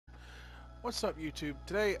What's up, YouTube?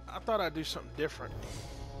 Today I thought I'd do something different.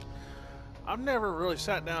 I've never really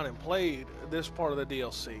sat down and played this part of the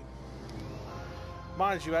DLC.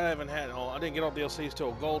 Mind you, I didn't get all DLCs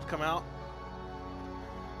till Gold come out.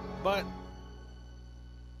 But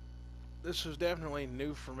this is definitely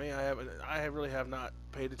new for me. I really have not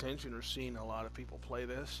paid attention or seen a lot of people play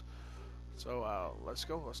this. So let's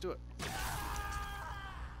go. Let's do it.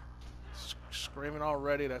 Screaming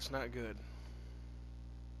already. That's not good.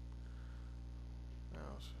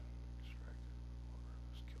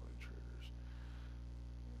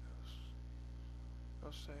 Go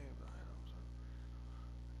save the items.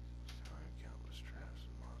 Countless traps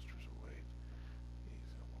and monsters await.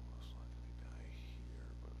 Eathan will most likely die here,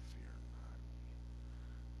 but fear not.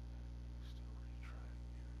 Still retry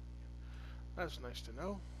again. That's nice to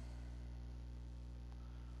know.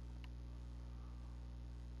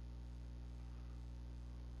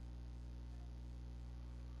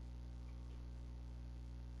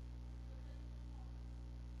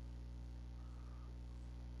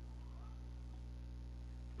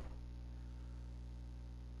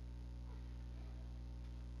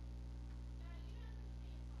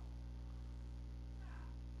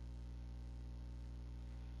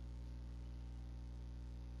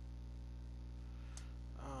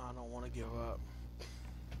 I don't want to give up.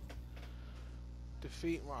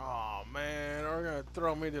 Defeat my... Oh man, they're going to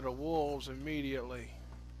throw me to the wolves immediately.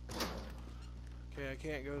 Okay, I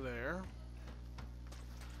can't go there.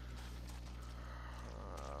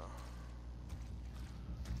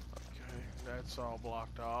 Okay, that's all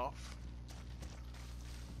blocked off.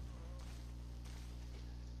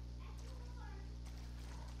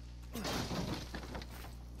 Okay,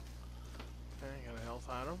 got a health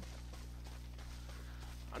item.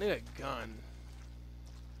 I need a gun.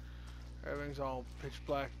 Everything's all pitch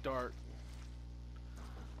black dark.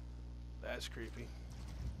 That's creepy.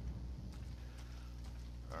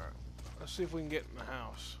 Alright, let's see if we can get in the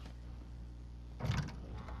house.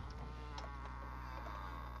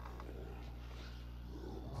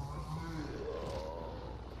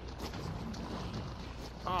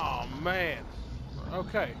 Oh man.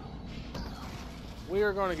 Okay. We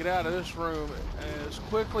are going to get out of this room as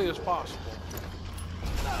quickly as possible.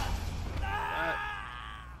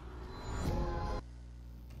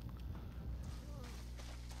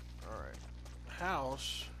 Alright.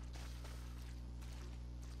 House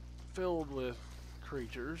filled with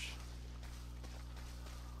creatures.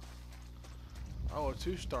 Oh, a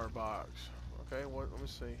 2-star box. Okay, let me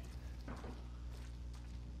see.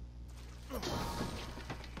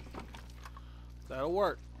 That'll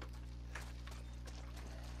work.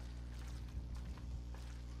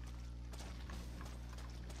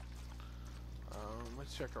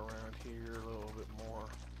 Let's check around here a little bit more.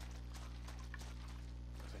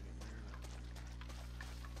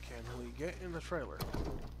 Can we get in the trailer?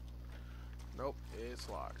 Nope, it's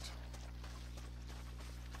locked.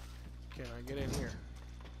 Can I get in here?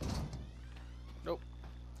 Nope.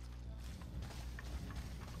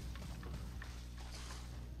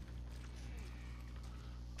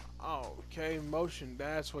 Oh, okay, motion,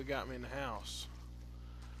 that's what got me in the house.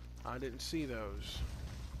 I didn't see those.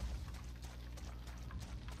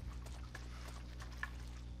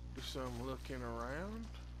 Do some looking around.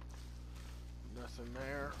 Nothing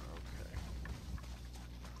there. Okay.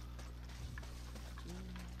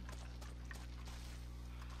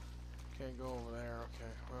 Can't go over there.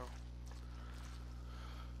 Okay, well.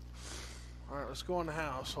 Alright, let's go in the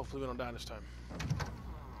house. Hopefully we don't die this time.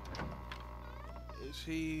 Is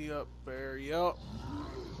he up there? Yup.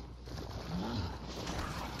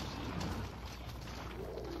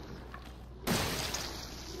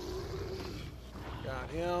 Got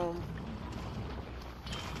him.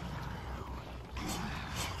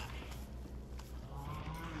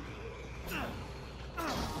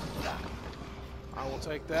 I will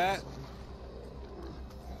take that.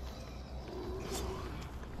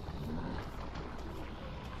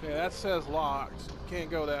 Okay, that says locked. Can't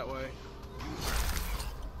go that way.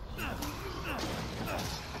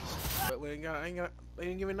 But we ain't got, they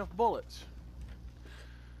didn't give me enough bullets.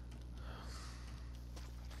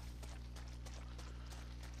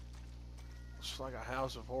 It's like a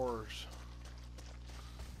house of horrors.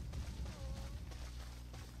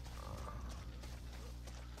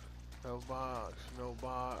 No box, no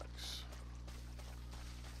box.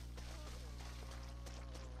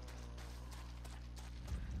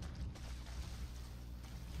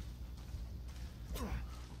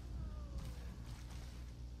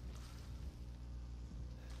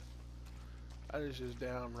 That is just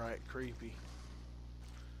downright creepy.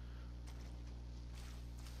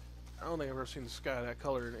 I don't think I've ever seen the sky that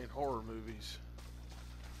color in horror movies.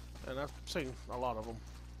 And I've seen a lot of them.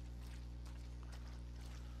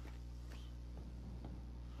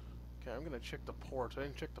 Okay, I'm gonna check the ports. I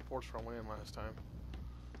didn't check the ports when I went in last time.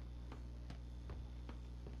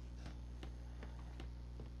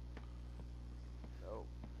 Nope.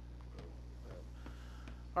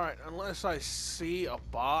 Alright, unless I see a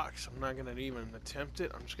box, I'm not gonna even attempt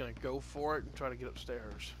it. I'm just gonna go for it and try to get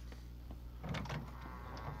upstairs.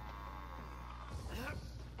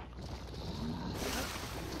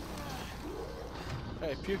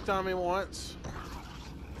 Hey, puked on me once.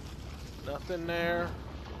 Nothing there.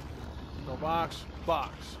 No box.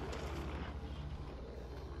 Box.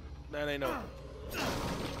 That ain't open.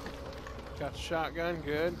 Got the shotgun.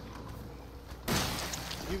 Good.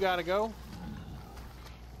 You gotta go.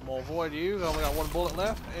 I'm gonna avoid you. I only got one bullet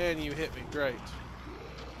left, and you hit me. Great.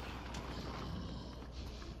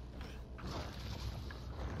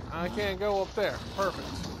 I can't go up there. Perfect.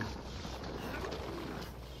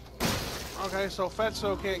 Okay, so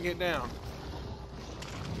Fatso can't get down.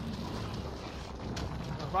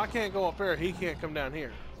 If I can't go up there, he can't come down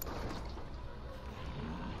here.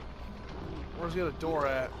 Where's the other door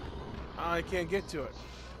at? I can't get to it.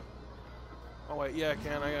 Oh wait, yeah I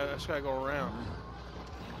can. I just gotta go around.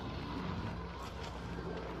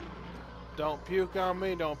 Don't puke on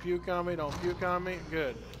me, don't puke on me, don't puke on me.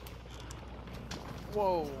 Good.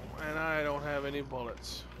 Whoa, and I don't have any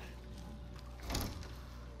bullets.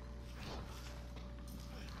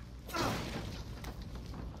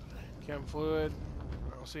 Chem fluid.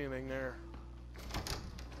 I don't see anything there.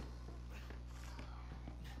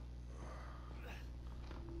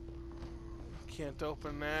 Can't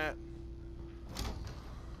open that.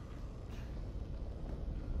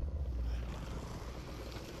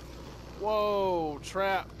 Whoa,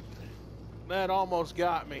 trap. That almost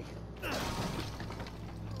got me.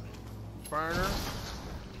 Burner.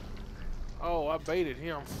 Oh, I baited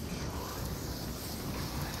him.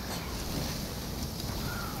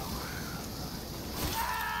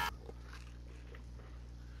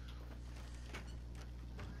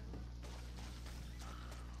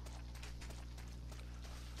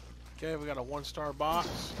 Okay, we got a 1-star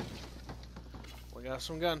box. We got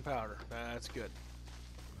some gunpowder. That's good.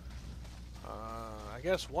 I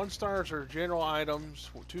guess 1 stars are general items,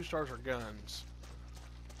 2 stars are guns.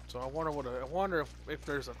 So I wonder if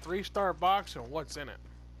there's a 3-star box and what's in it.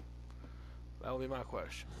 That'll be my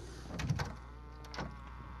question.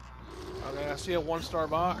 Okay, I see a 1-star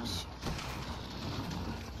box.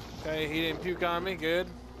 Okay, he didn't puke on me. Good.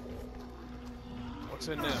 What's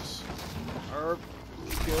in this? Herb.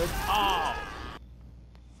 Good. Oh!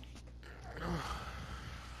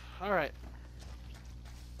 Alright.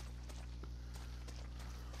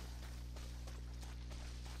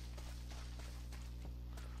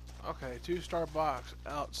 Okay, 2-star box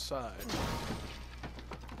outside.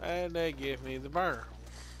 And they give me the burner.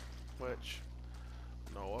 Which,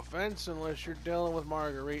 no offense unless you're dealing with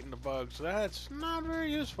Marguerite and the bugs. That's not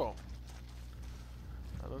very useful.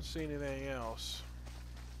 I don't see anything else.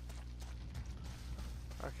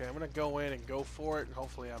 Okay, I'm gonna go in and go for it, and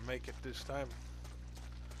hopefully I make it this time.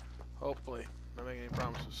 Hopefully. Not making any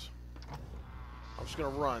promises. I'm just gonna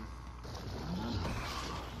run.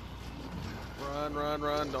 Run, run,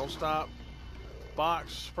 run. Don't stop.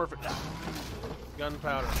 Box. Perfect.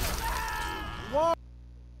 Gunpowder. Whoa!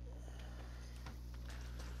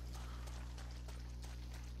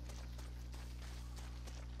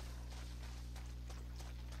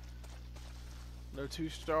 No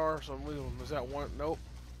 2-star, so was that one? Nope.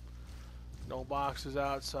 No boxes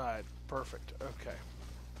outside. Perfect. Okay.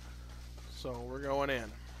 So we're going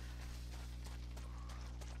in.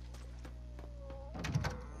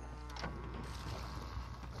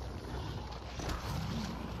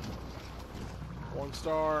 One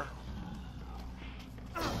star.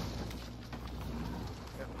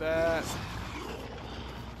 Get that.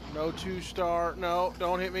 No 2-star. No,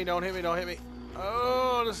 don't hit me, don't hit me, don't hit me.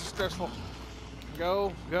 Oh, this is stressful.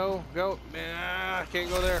 Go, go, go. Nah, can't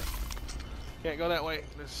go there. Can't go that way.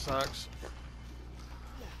 This sucks.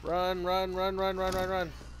 Run, run, run, run, run, run,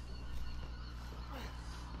 run.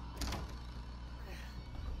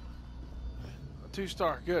 A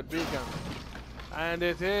 2-star. Good. Beacon. And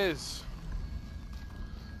it is.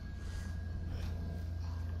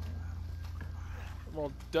 I'm going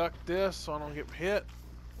to duck this so I don't get hit.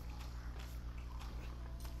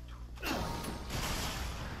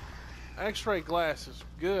 X-ray glasses.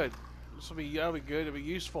 Good. That'll be good. It'll be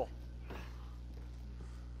useful.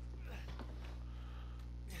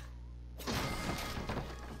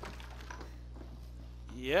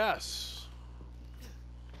 Yes.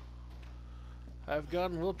 Have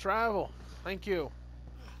gun will travel. Thank you.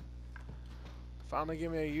 Finally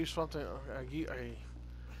give me a useful thing,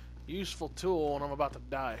 a useful tool when I'm about to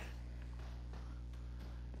die.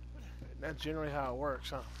 That's generally how it works,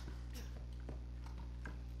 huh?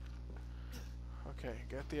 Okay,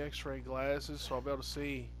 got the X-ray glasses, so I'll be able to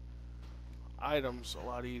see items a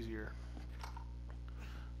lot easier.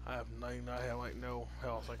 I have nothing. I have like no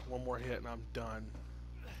health. Like one more hit and I'm done.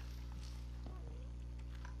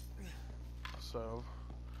 So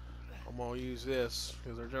I'm gonna use this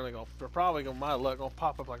because they're probably gonna, my luck, gonna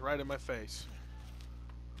pop up like right in my face.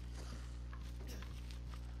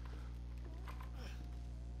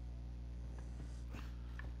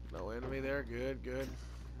 No enemy there. Good, good.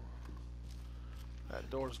 That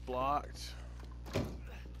door's blocked,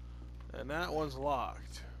 and that one's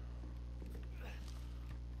locked.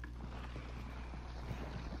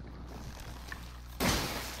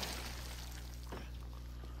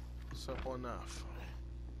 Simple enough.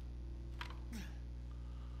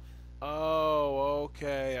 Oh,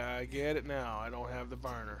 okay, I get it now. I don't have the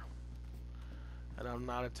burner. And I'm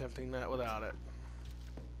not attempting that without it.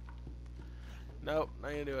 Nope,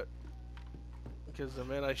 not gonna do it. Because the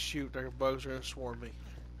minute I shoot, their bugs are gonna swarm me.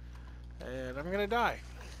 And I'm gonna die.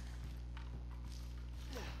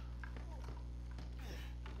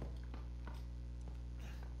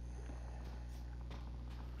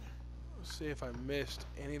 Let's see if I missed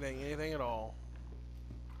anything at all.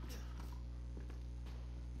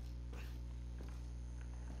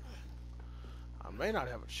 I may not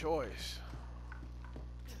have a choice.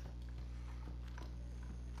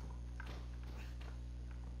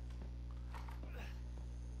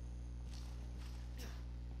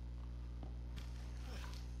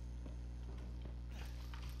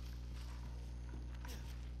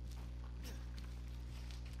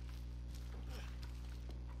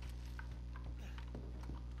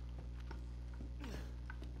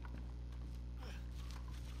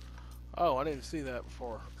 Oh, I didn't see that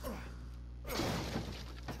before.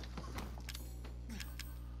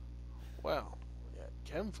 Well, yeah,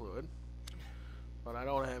 chem fluid, but I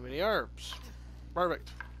don't have any herbs.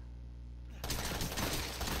 Perfect.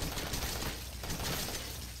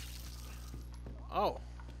 Oh.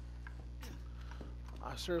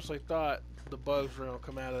 I seriously thought the bugs were going to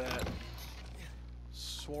come out of that,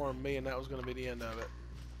 swarm me, and that was going to be the end of it.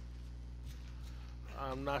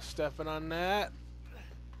 I'm not stepping on that.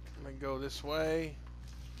 I'm going to go this way.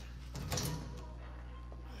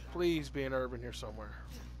 Please be an herb in here somewhere.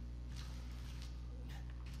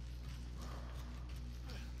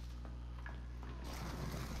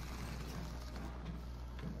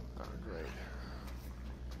 Oh, great.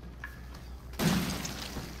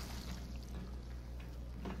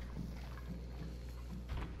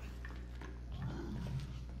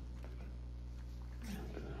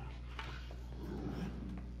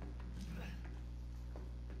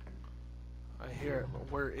 I hear it,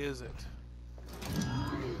 but where is it?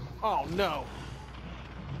 Oh, no.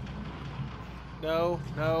 No,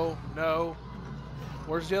 no, no.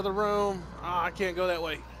 Where's the other room? Ah, I can't go that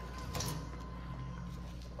way.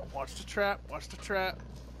 Watch the trap, watch the trap.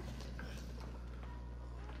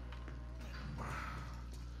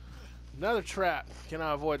 Another trap. Can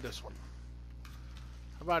I avoid this one?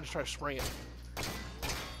 How about I just try to spring it?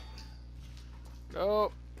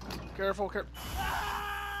 Nope. Careful, careful.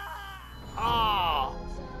 Ah!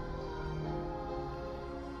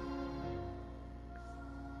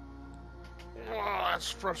 Oh, that's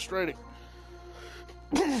frustrating.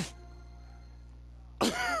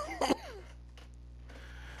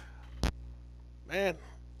 Man.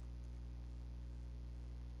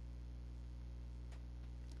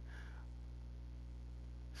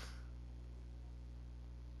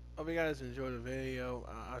 Hope you guys enjoyed the video.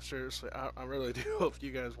 I really do hope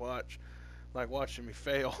you guys like watching me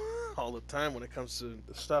fail all the time when it comes to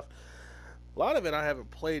the stuff. A lot of it I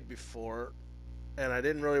haven't played before, and I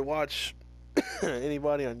didn't really watch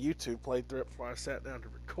anybody on YouTube play through it before I sat down to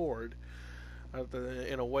record.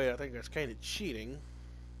 In a way, I think that's kind of cheating.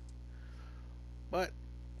 But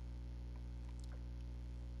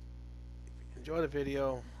if you enjoy the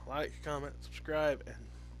video, like, comment, subscribe, and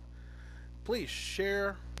please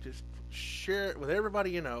share. Just share it with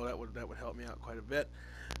everybody you know. That would help me out quite a bit.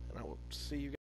 And I will see you guys.